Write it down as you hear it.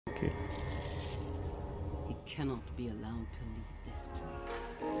Okay. He cannot be allowed to leave this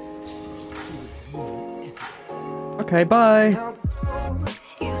place. He would ruin everything. Okay, bye.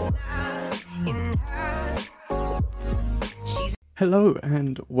 Hello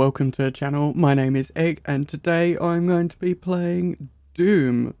and welcome to the channel. My name is Egg and today I'm going to be playing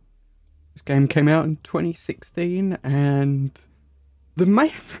Doom. This game came out in 2016 and the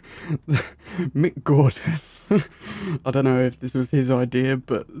main... Mick Gordon. I don't know if this was his idea,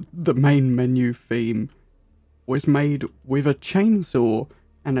 but the main menu theme was made with a chainsaw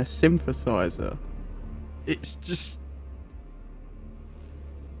and a synthesizer. It's just...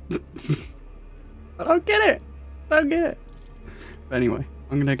 I don't get it. I don't get it. But anyway,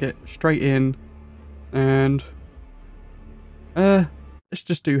 I'm gonna get straight in and let's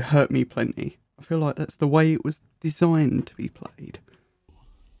just do Hurt Me Plenty. I feel like that's the way it was designed to be played.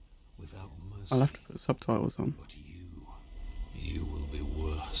 Without mercy, I'll have to put subtitles on. but you will be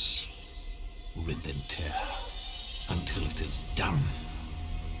worse. Rip and tear until it is done.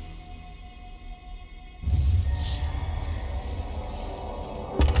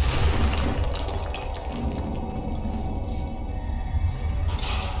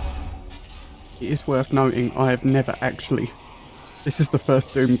 It is worth noting I have never actually... This is the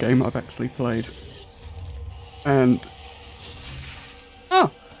first Doom game I've actually played. And... Oh!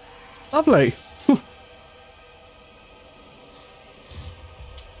 Lovely!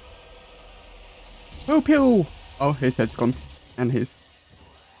 Pew pew! Oh, his head's gone. And his...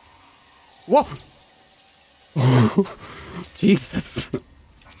 What? Jesus!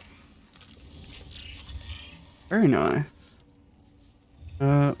 Very nice.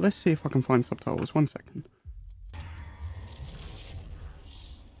 Let's see if I can find subtitles. 1 second.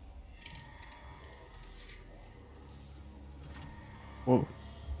 Whoa.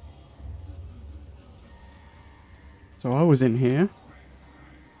 So I was in here.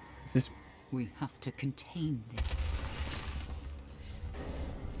 Is this... We have to contain this.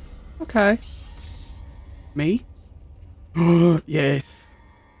 Okay. Me? Yes.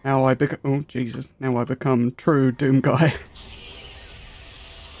 Now I become... Oh, Jesus. Now I become true Doom guy.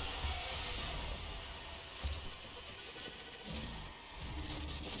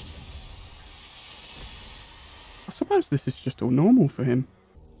 I suppose this is just all normal for him.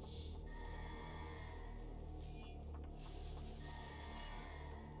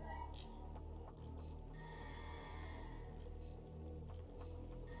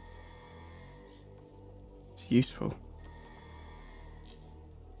 It's useful.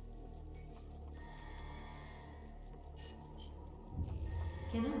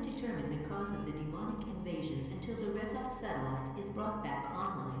 Cannot determine the cause of the demonic invasion until the Rezop satellite is brought back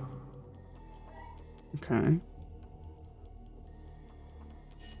online. Okay.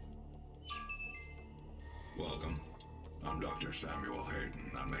 Welcome. I'm Dr. Samuel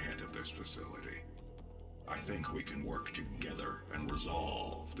Hayden. I'm the head of this facility. I think we can work together and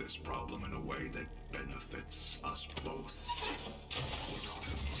resolve this problem in a way that benefits us both.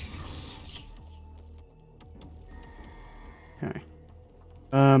 Okay.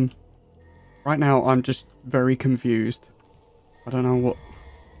 Right now I'm just very confused. I don't know what...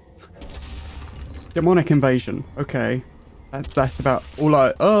 Demonic invasion. Okay. That's about all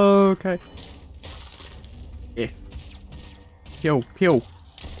I... Oh, okay. Yes. Kill, kill.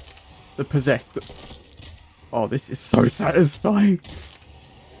 The possessed. Oh, this is so satisfying.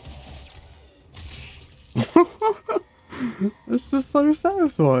 This is so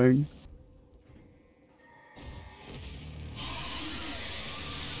satisfying.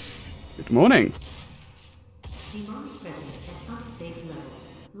 Good morning. Demonic presence at unsafe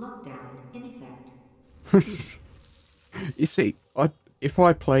levels. Lockdown in effect. You see, if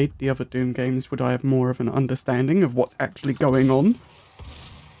I played the other Doom games, would I have more of an understanding of what's actually going on?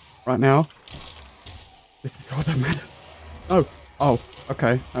 Right now, this is all that matters. Oh, oh,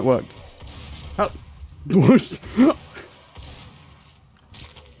 okay, that worked. Help! What?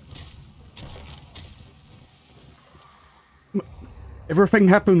 Everything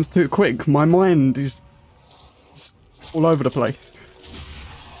happens too quick. My mind is all over the place.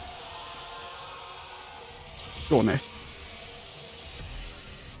 Door nest.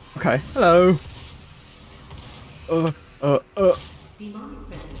 Okay, hello. Demonic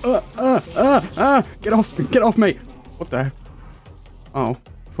presence. Get off me. What the? Oh,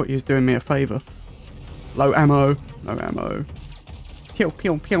 I thought you was doing me a favor. Low ammo, no ammo. Pew,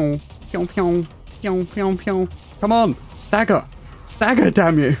 pew, pew, pew, pew, pew, pew, pew. Come on, stagger. Stagger,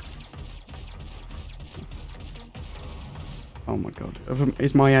 damn you. Oh my god,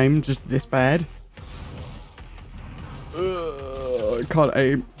 is my aim just this bad? I can't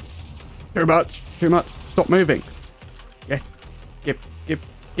aim. Too much, too much. Stop moving. Yes, give,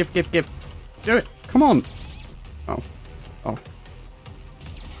 Give. Do it. Come on. Oh. Oh.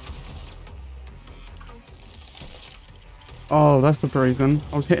 Oh, that's the reason.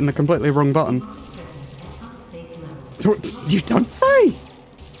 I was hitting the completely wrong button. You don't say!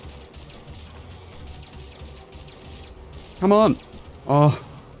 Come on. Oh.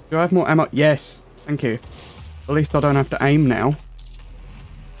 Do I have more ammo? Yes. Thank you. At least I don't have to aim now.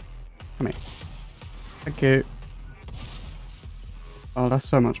 Come here. Thank you. Oh, that's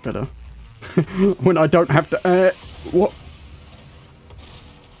so much better. When I don't have to... what?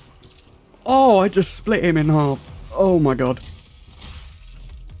 Oh, I just split him in half. Oh my god.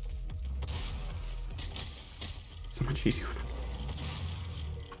 So much easier.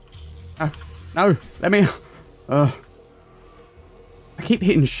 Oh, no, let me... I keep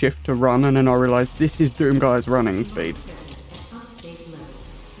hitting shift to run and then I realise this is Doom Guy's running speed.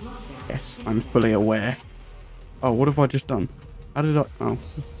 Yes, I'm fully aware. Oh, what have I just done? How did I... Oh.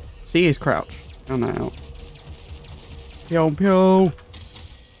 See his crouch. Found that out. Pew, pew.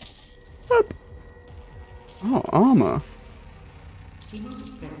 Boop. Oh, armor.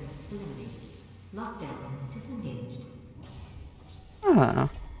 Demonic presence eliminated. Lockdown disengaged. Ah.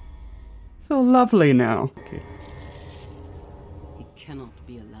 So lovely now. Okay. He cannot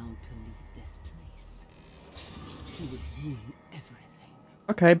be allowed to leave this place. He would ruin everything.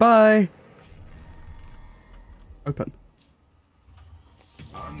 Okay, bye. Open.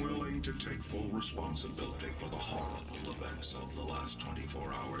 I'm willing to take full responsibility for the horrible events of the last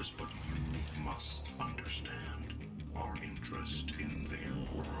 24 hours, but you must understand. Our interest in their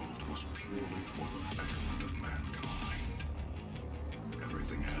world was purely for the betterment of mankind.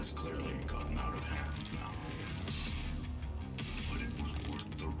 Everything has clearly gotten out of hand now, yes. But it was worth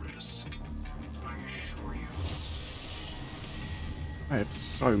the risk, I assure you. I have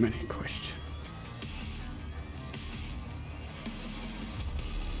so many questions.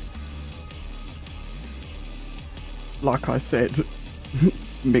 Like I said,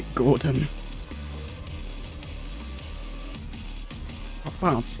 Mick Gordon.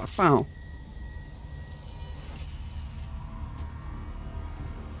 Ba-bow.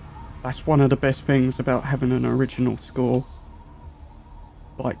 That's one of the best things about having an original score.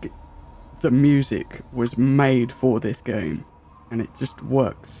 Like, the music was made for this game, and it just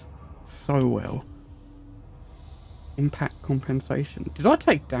works so well. Impact compensation. Did I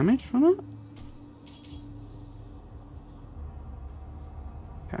take damage from it?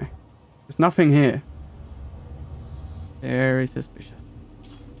 Okay. There's nothing here. Very suspicious.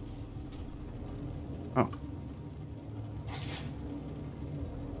 Oh.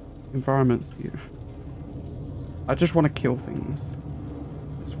 Environments here. I just want to kill things.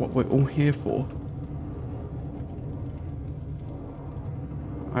 That's what we're all here for.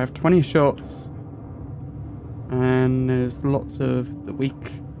 I have 20 shots. And there's lots of the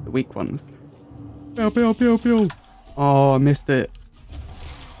weak ones. Pew, pew, pew, pew. Oh, I missed it.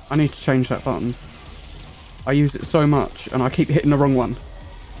 I need to change that button. I use it so much and I keep hitting the wrong one.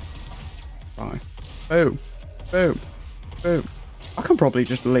 Right. Boom. Boom. Boom. I can probably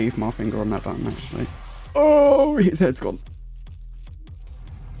just leave my finger on that button actually. Oh, his head's gone.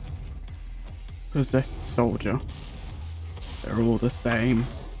 Possessed soldier. They're all the same.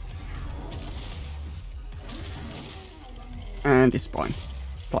 And his spine.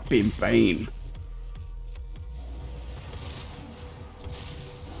 It's like being Bane.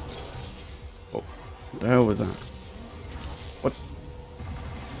 Oh, what the hell was that? What?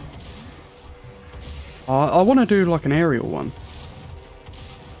 I want to do like an aerial one.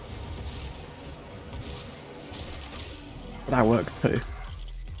 That works too.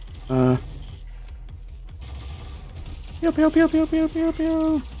 Pew, pew, pew, pew, pew, pew,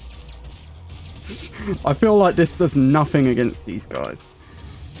 pew. I feel like this does nothing against these guys.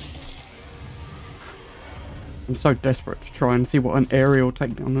 I'm so desperate to try and see what an aerial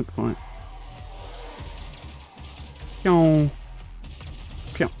takedown looks like. Pew.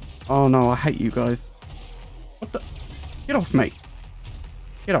 Pew. Oh no, I hate you guys. What the? Get off me.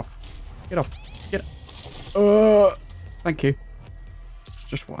 Get off. Get off. Get off. Thank you.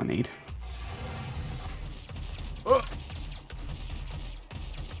 Just what I need.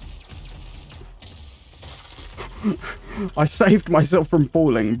 I saved myself from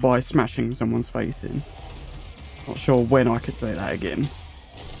falling by smashing someone's face in. Not sure when I could do that again.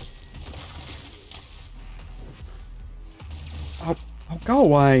 Oh, go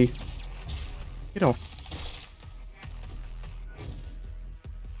away. Get off.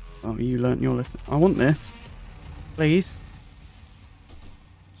 Oh, you learnt your lesson. I want this. Please.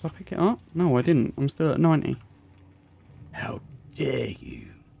 Did I pick it up? No, I didn't. I'm still at 90. How dare you?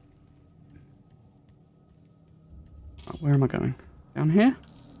 Oh, where am I going? Down here?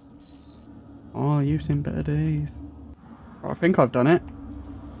 Oh, you've seen better days. I think I've done it.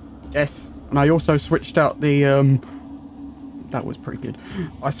 Yes. And I also switched out the, that was pretty good.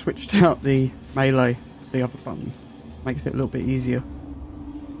 I switched out the melee, the other button. Makes it a little bit easier.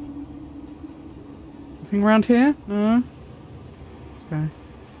 Anything around here? No? Okay.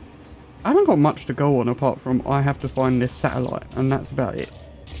 I haven't got much to go on apart from I have to find this satellite, and that's about it.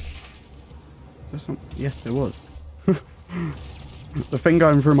 Yes, there was. The thing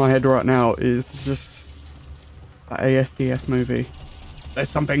going through my head right now is just that ASDF movie. There's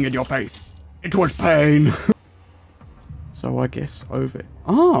something in your face. It was pain. So I guess over.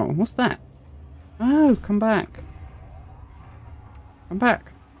 Oh, what's that? Oh, come back. Come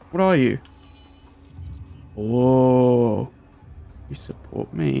back. What are you? Oh, you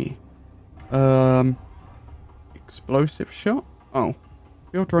support me. Explosive shot? Oh.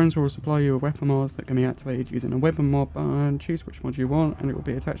 Your drones will supply you with weapon mods that can be activated using a weapon mod button. Choose which mod you want and it will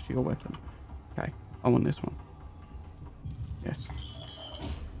be attached to your weapon. Okay, I want this one. Yes.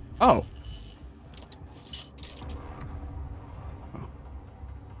 Oh! Well,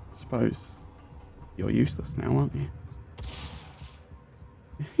 I suppose you're useless now, aren't you?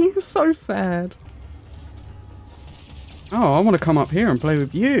 You're so sad. Oh, I want to come up here and play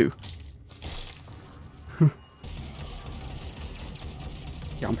with you.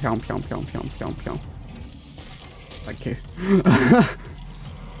 Pyong, pyong, pyong, pyong, pyong, pyong, pyong. Thank you.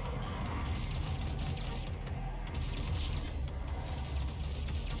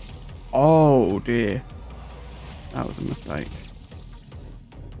 Oh dear. That was a mistake.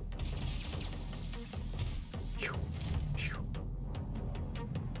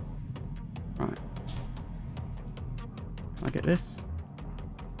 Right. Can I get this?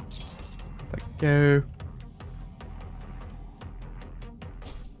 Thank you.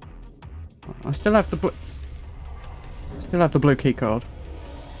 I still have the blue key card.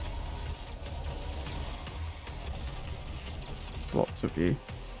 Lots of you.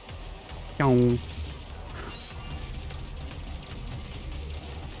 Pyong.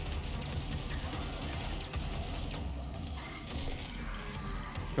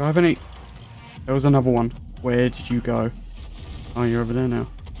 Do I have any? There was another one. Where did you go? Oh, you're over there now.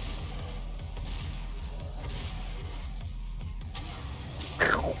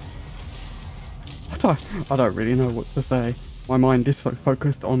 I don't really know what to say. My mind is so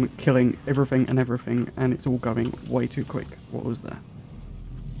focused on killing everything and everything, and it's all going way too quick. What was that?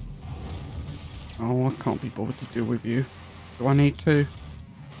 Oh, I can't be bothered to deal with you. Do I need to?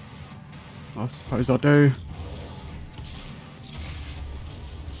 I suppose I do.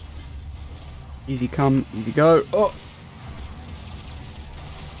 Easy come, easy go. Oh!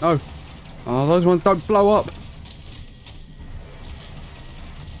 No. Oh, those ones don't blow up.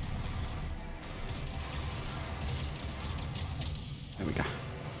 There we go.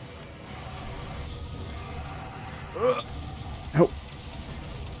 Help.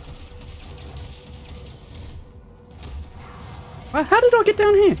 How did I get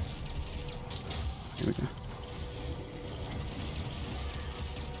down here? Here we go.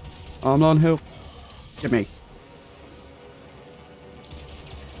 I'm on health. Get me.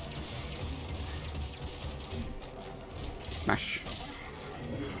 Smash.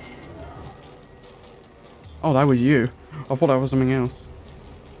 Oh, that was you. I thought that was something else.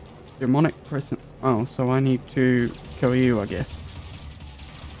 Demonic present. Oh, so I need to kill you, I guess.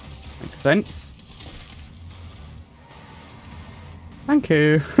 Makes sense. Thank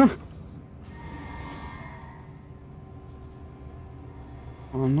you.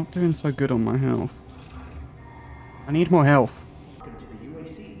 Oh, I'm not doing so good on my health. I need more health. Welcome to the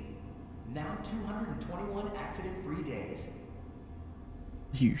UAC. Now 221 accident-free days.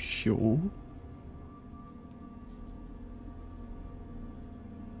 You sure?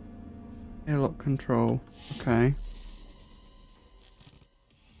 Airlock control. Okay.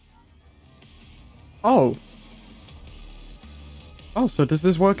 Oh. Oh, so does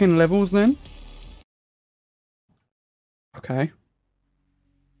this work in levels then? Okay.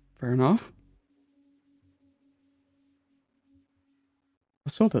 Fair enough. I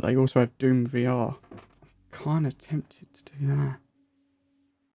saw that they also have Doom VR. Kind of tempted to do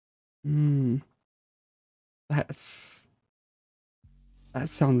that. That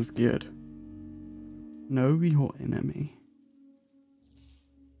sounds good. Know your enemy.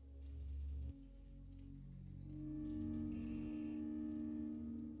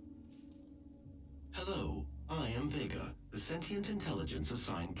 Hello, I am Vega, the sentient intelligence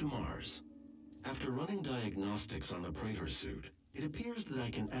assigned to Mars. After running diagnostics on the Praetor suit, it appears that I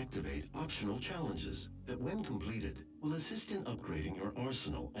can activate optional challenges that, when completed, will assist in upgrading your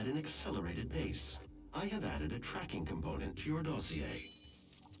arsenal at an accelerated pace. I have added a tracking component to your dossier.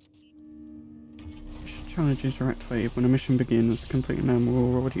 Challenges are activated when a mission begins. Completing them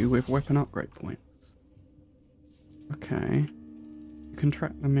will reward you with weapon upgrade points. Okay. You can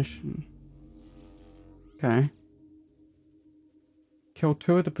track the mission. Okay. Kill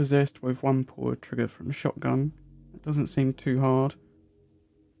 2 of the possessed with 1 pull trigger from a shotgun. That doesn't seem too hard.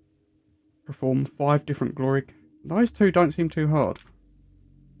 Perform 5 different glory... Those 2 don't seem too hard.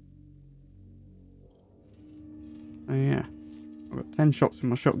 Oh yeah. I've got 10 shots with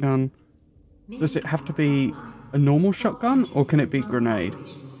my shotgun. Does it have to be a normal shotgun, or can it be grenade?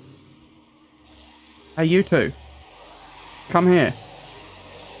 Hey, you two. Come here.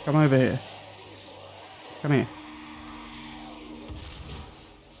 Come over here. Come here.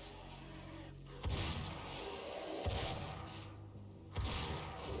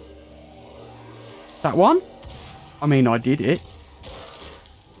 That one? I mean, I did it.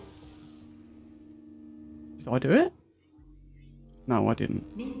 Did I do it? No, I didn't.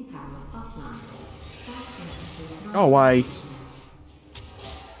 Go away.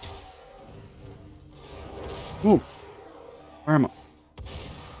 Ooh. Where am I?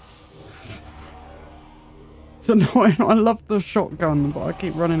 It's annoying. I love the shotgun, but I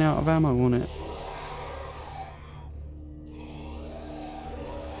keep running out of ammo on it.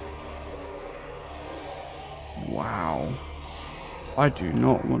 Wow. I do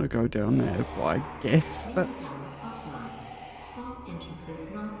not want to go down there, but I guess that's... All entrances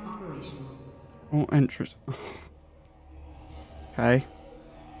not operational. All entrance... Okay.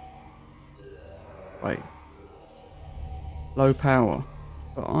 Wait. Low power.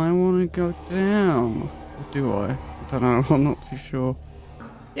 But I want to go down. Or do I? I don't know. I'm not too sure.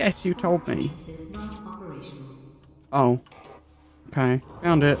 Yes, you told me. Entrances not operational. Oh. Okay.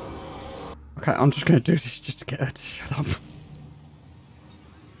 Found it. Okay, I'm just going to do this just to get her to shut up.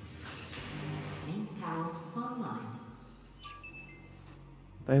 Main power online.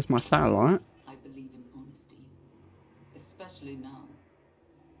 There's my satellite. I believe in honesty, especially now,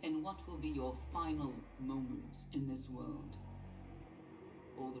 in what will be your final moments in this world.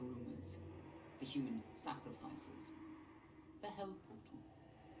 All the rumors, the human sacrifices, the hell portal,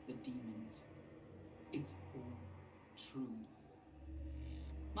 the demons. It's all true.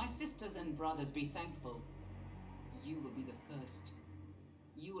 My sisters and brothers, be thankful. You will be the first.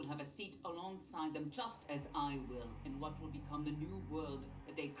 You will have a seat alongside them, just as I will, in what will become the new world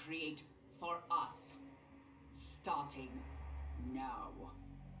that they create for us. Starting now.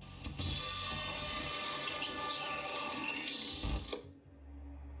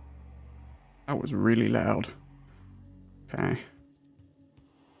 That was really loud. Okay.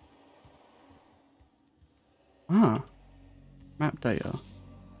 Ah. Map data.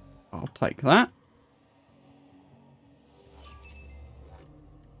 I'll take that.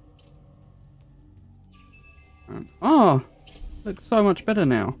 Oh, looks so much better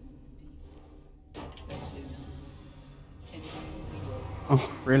now.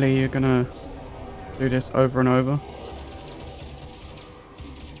 Oh, really? You're gonna do this over and over?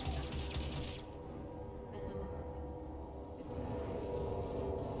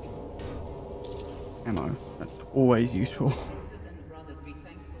 Ammo. That's always useful.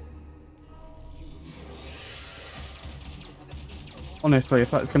 Honestly, if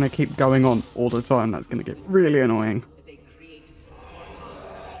that's going to keep going on all the time, that's going to get really annoying.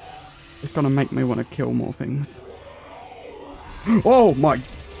 It's going to make me want to kill more things. Oh my...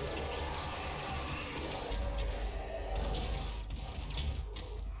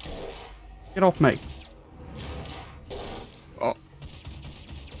 Get off me. Oh.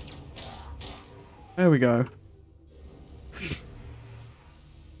 There we go.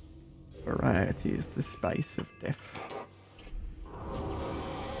 Variety is the space of death.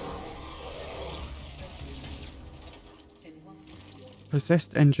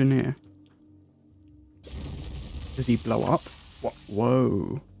 Possessed engineer. Does he blow up? What?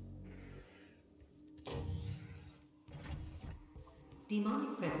 Whoa.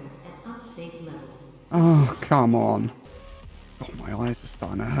 Demonic presence at unsafe levels. Oh, come on. Oh, my eyes are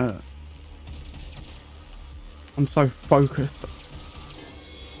starting to hurt. I'm so focused.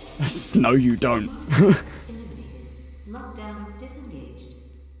 No, you don't. Lockdown disengaged.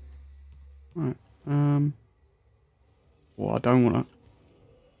 Right. Well, I don't want to.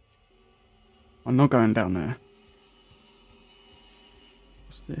 I'm not going down there.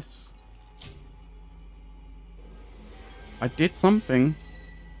 What's this? I did something.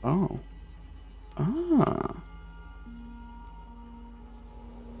 Oh. Ah.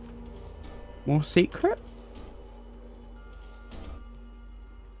 More secrets?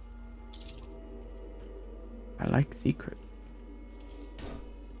 I like secrets.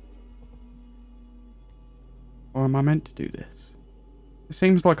 Or am I meant to do this? It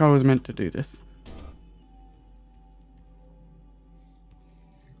seems like I was meant to do this.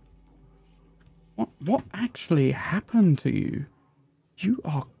 actually happened to you? You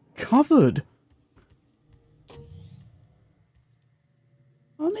are covered.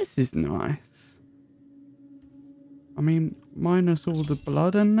 Oh, this is nice. I mean, minus all the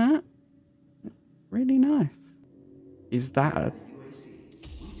blood and that. It's really nice. Is that a...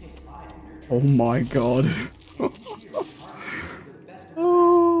 Oh my god.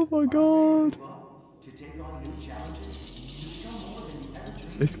 Oh my god.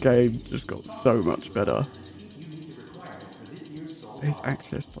 This game just got so much better. There's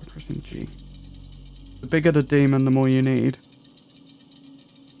access by pressing G. The bigger the demon, the more you need.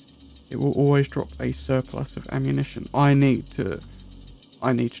 It will always drop a surplus of ammunition. I need to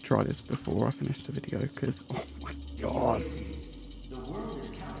try this before I finish the video, because oh my god.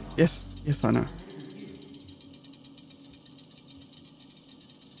 Yes, I know.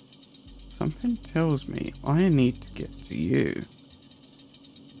 Something tells me I need to get to you.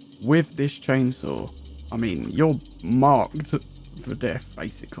 With this chainsaw. I mean, you're marked for death,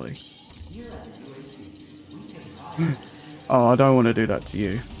 basically. Oh, I don't want to do that to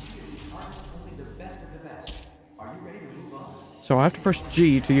you. So I have to press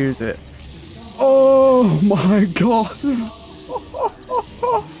G to use it. Oh my god!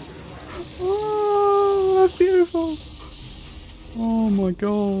 Oh, that's beautiful! Oh my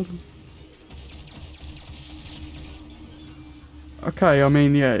god. Okay, I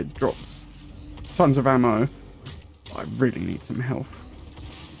mean, yeah, it drops tons of ammo. I really need some health.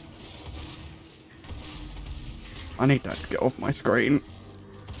 I need that to get off my screen.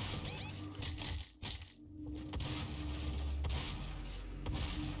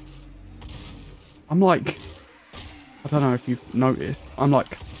 I'm like, I don't know if you've noticed, I'm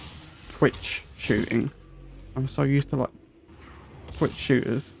like Twitch shooting. I'm so used to like Twitch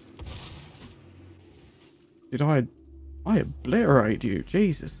shooters. Did I obliterate you?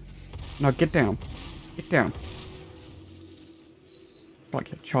 Jesus. No, get down. Get down. It's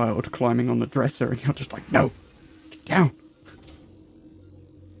like a child climbing on the dresser and you're just like, no, get down.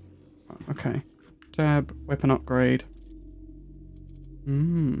 Okay. Tab, weapon upgrade.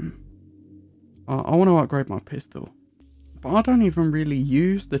 I want to upgrade my pistol. But I don't even really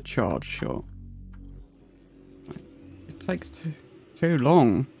use the charge shot. It takes too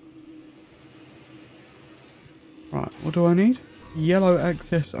long. Right, what do I need? Yellow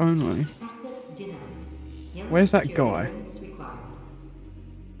access only. Access denied. Yellow Where's that security guy? clearance required.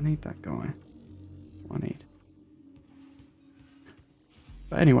 I need that guy. That's what I need.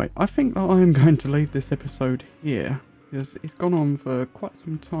 But anyway, I think that I am going to leave this episode here. Because it's gone on for quite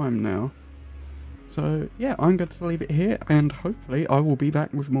some time now. So yeah, I'm going to leave it here. And hopefully I will be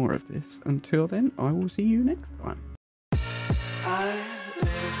back with more of this. Until then, I will see you next time. I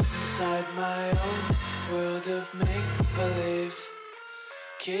live inside my own world of make-believe.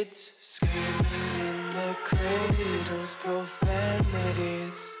 Kids screaming in the cradles,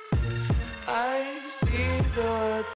 profanities. I see the